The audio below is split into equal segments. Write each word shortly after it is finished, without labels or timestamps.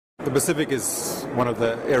The Pacific is one of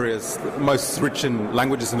the areas most rich in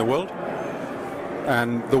languages in the world,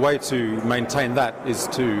 and the way to maintain that is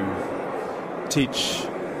to teach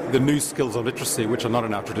the new skills of literacy, which are not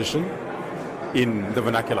in our tradition, in the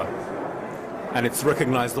vernacular. And it's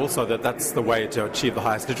recognized also that that's the way to achieve the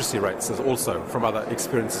highest literacy rates, as also from other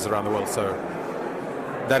experiences around the world. So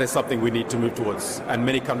that is something we need to move towards. And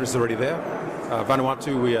many countries are already there.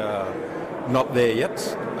 Vanuatu, we are not there yet.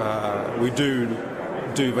 We do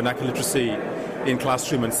vernacular literacy in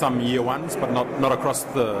classroom and some year ones, but not across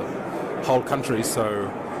the whole country.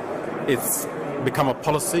 So it's become a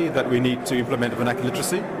policy that we need to implement vernacular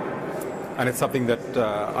literacy. And it's something that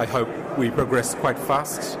I hope we progress quite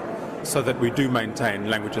fast, so that we do maintain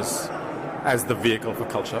languages as the vehicle for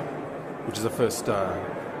culture, which is the first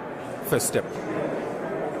step.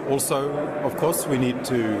 Also, of course, we need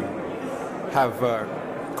to have a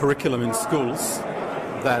curriculum in schools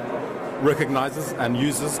that recognizes and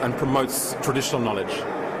uses and promotes traditional knowledge.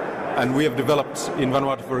 And we have developed in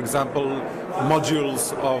Vanuatu, for example,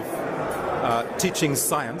 modules of teaching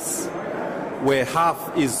science, where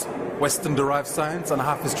half is Western-derived science and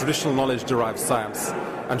half is traditional knowledge-derived science,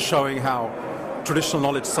 and showing how traditional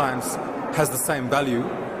knowledge science has the same value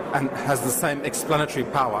and has the same explanatory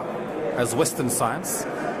power as Western science,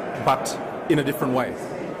 but in a different way.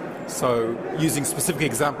 So using specific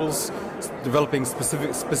examples, developing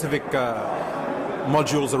specific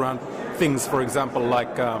modules around things, for example,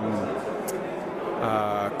 like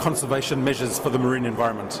conservation measures for the marine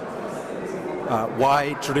environment.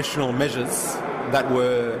 Why traditional measures that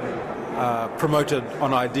were promoted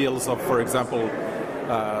on ideals of, for example,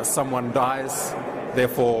 someone dies,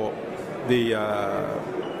 therefore the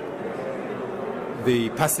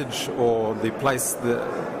passage or the place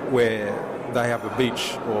where they have a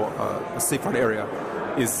beach or a seafront area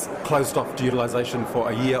is closed off to utilization for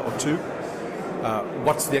a year or two.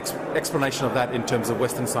 What's the explanation of that in terms of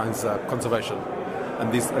Western science conservation?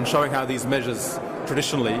 And showing how these measures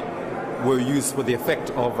traditionally were used for the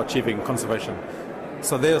effect of achieving conservation.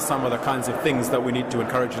 So there are some of the kinds of things that we need to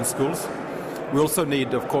encourage in schools. We also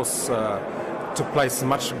need, of course, to place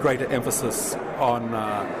much greater emphasis on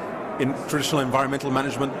in traditional environmental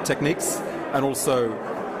management techniques and also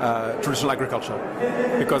traditional agriculture,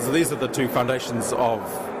 because these are the two foundations of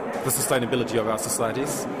the sustainability of our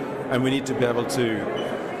societies, and we need to be able to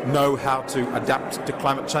know how to adapt to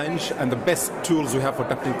climate change, and the best tools we have for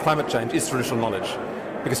adapting to climate change is traditional knowledge,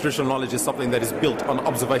 because traditional knowledge is something that is built on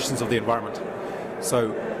observations of the environment.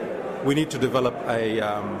 So we need to develop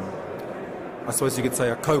I suppose you could say,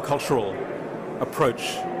 a co-cultural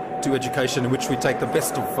approach to education, in which we take the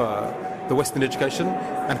best of the Western education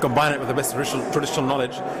and combine it with the best traditional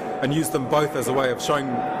knowledge, and use them both as a way of showing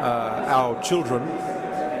our children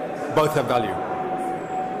both have value.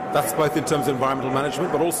 That's both in terms of environmental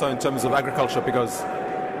management, but also in terms of agriculture, because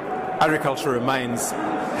agriculture remains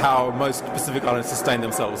how most Pacific Islands sustain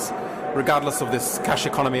themselves. Regardless of this cash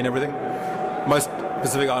economy and everything, most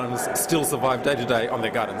Pacific Islands still survive day to day on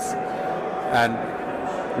their gardens. And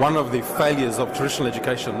one of the failures of traditional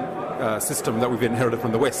education system that we've inherited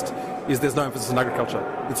from the West is there's no emphasis on agriculture.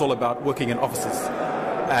 It's all about working in offices.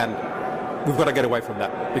 And we've got to get away from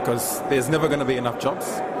that, because there's never going to be enough jobs.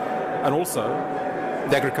 And also,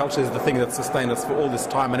 the agriculture is the thing that sustained us for all this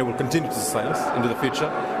time, and it will continue to sustain us into the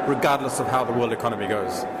future, regardless of how the world economy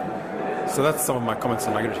goes. So that's some of my comments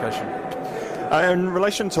on agriculture. In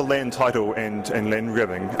relation to land title and land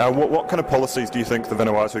grabbing, what kind of policies do you think the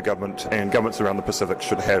Vanuatu government and governments around the Pacific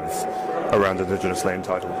should have around Indigenous land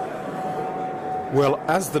title? Well,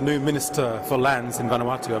 as the new Minister for Lands in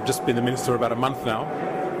Vanuatu, I've just been the Minister about a month now,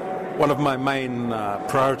 one of my main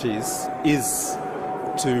priorities is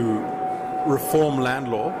to reform land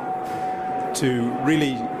law to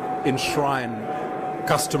really enshrine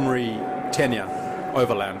customary tenure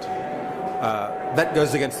over land. That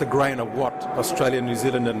goes against the grain of what Australia, New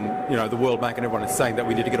Zealand and the World Bank and everyone is saying, that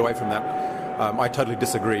we need to get away from that. I totally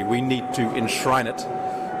disagree. We need to enshrine it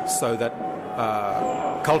so that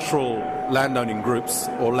cultural landowning groups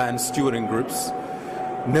or land stewarding groups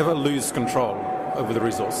never lose control over the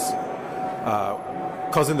resource.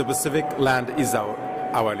 Because in the Pacific, land is our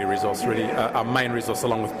only resource, really, our main resource,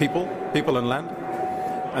 along with people and land,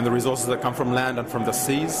 and the resources that come from land and from the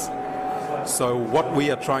seas. So what we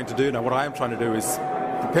are trying to do now, what I am trying to do, is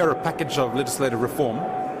prepare a package of legislative reform.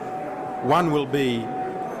 One will be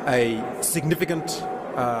a significant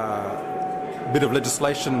bit of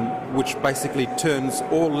legislation which basically turns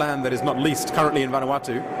all land that is not leased currently in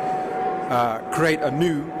Vanuatu, create a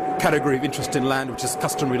new category of interest in land, which is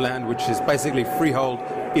customary land, which is basically freehold,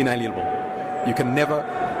 inalienable. You can never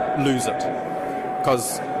lose it,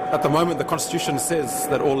 because at the moment, the Constitution says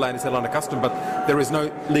that all land is held under custom, but there is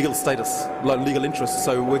no legal status, no legal interest.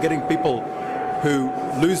 So we're getting people who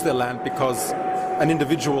lose their land because an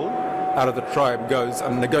individual out of the tribe goes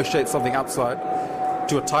and negotiates something outside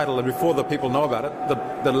to a title, and before the people know about it,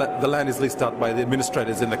 the land is leased out by the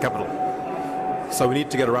administrators in the capital. So we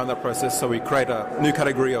need to get around that process. So we create a new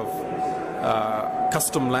category of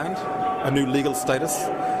custom land, a new legal status,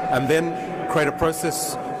 and then create a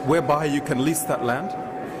process whereby you can lease that land,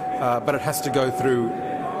 but it has to go through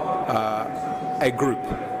a group,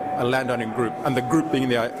 a landowning group, and the group being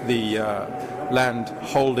the land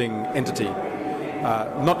holding entity.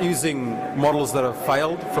 Not using models that have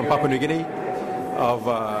failed from Papua New Guinea,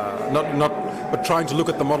 but trying to look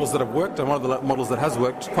at the models that have worked. And one of the models that has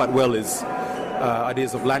worked quite well is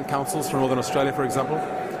ideas of land councils from Northern Australia, for example,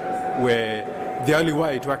 where the only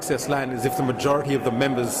way to access land is if the majority of the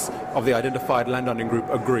members of the identified landowning group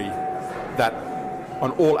agree that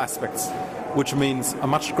on all aspects, which means a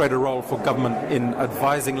much greater role for government in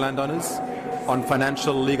advising landowners on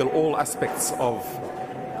financial, legal, all aspects of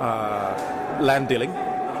land dealing.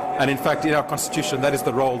 And in fact, in our constitution, that is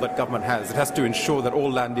the role that government has. It has to ensure that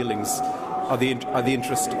all land dealings are the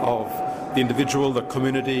interest of the individual, the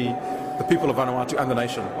community, the people of Vanuatu and the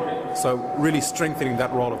nation. So really strengthening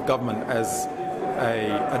that role of government as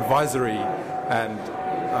a advisory and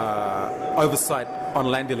oversight on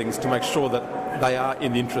land dealings to make sure that they are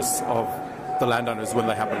in the interests of the landowners when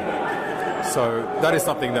they happen. So that is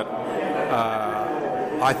something that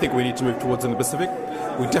I think we need to move towards in the Pacific.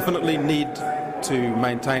 We definitely need to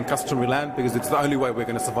maintain customary land because it's the only way we're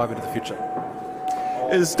going to survive into the future.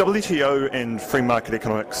 Is WTO and free market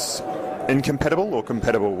economics incompatible or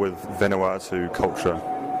compatible with Vanuatu culture?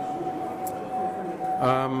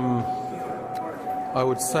 I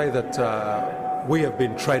would say that we have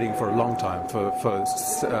been trading for a long time, for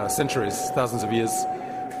centuries, thousands of years.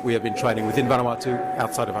 We have been trading within Vanuatu,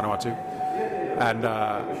 outside of Vanuatu. And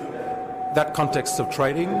that context of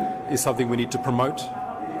trading is something we need to promote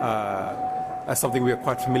as something we are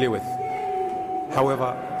quite familiar with.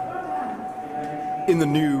 However, in the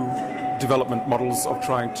new development models of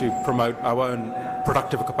trying to promote our own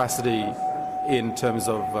productive capacity in terms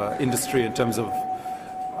of industry, in terms of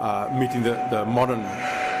meeting the modern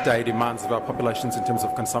day demands of our populations in terms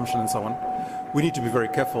of consumption and so on, we need to be very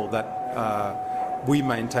careful that we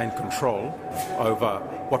maintain control over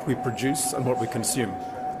what we produce and what we consume.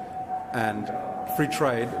 And free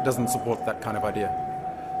trade doesn't support that kind of idea.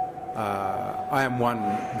 I am one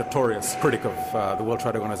notorious critic of the World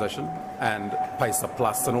Trade Organization and PACE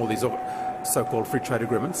Plus and all these so-called free trade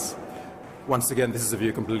agreements. Once again, this is a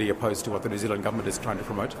view completely opposed to what the New Zealand government is trying to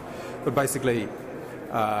promote. But basically,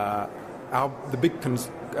 the big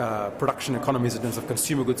production economies in terms of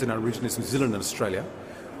consumer goods in our region is New Zealand and Australia.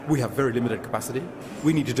 We have very limited capacity.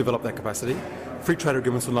 We need to develop that capacity. Free trade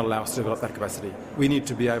agreements will not allow us to develop that capacity. We need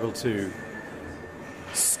to be able to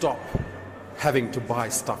stop having to buy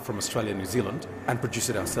stuff from Australia and New Zealand and produce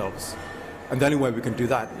it ourselves. And the only way we can do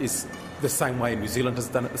that is the same way New Zealand has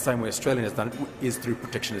done it, the same way Australia has done it, is through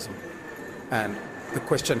protectionism. And the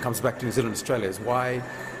question comes back to New Zealand and Australia is, why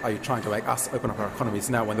are you trying to make us open up our economies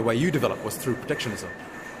now when the way you developed was through protectionism?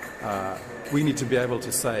 We need to be able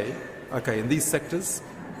to say, okay, in these sectors,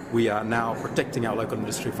 we are now protecting our local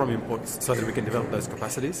industry from imports so that we can develop those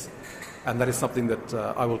capacities. And that is something that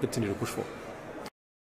I will continue to push for.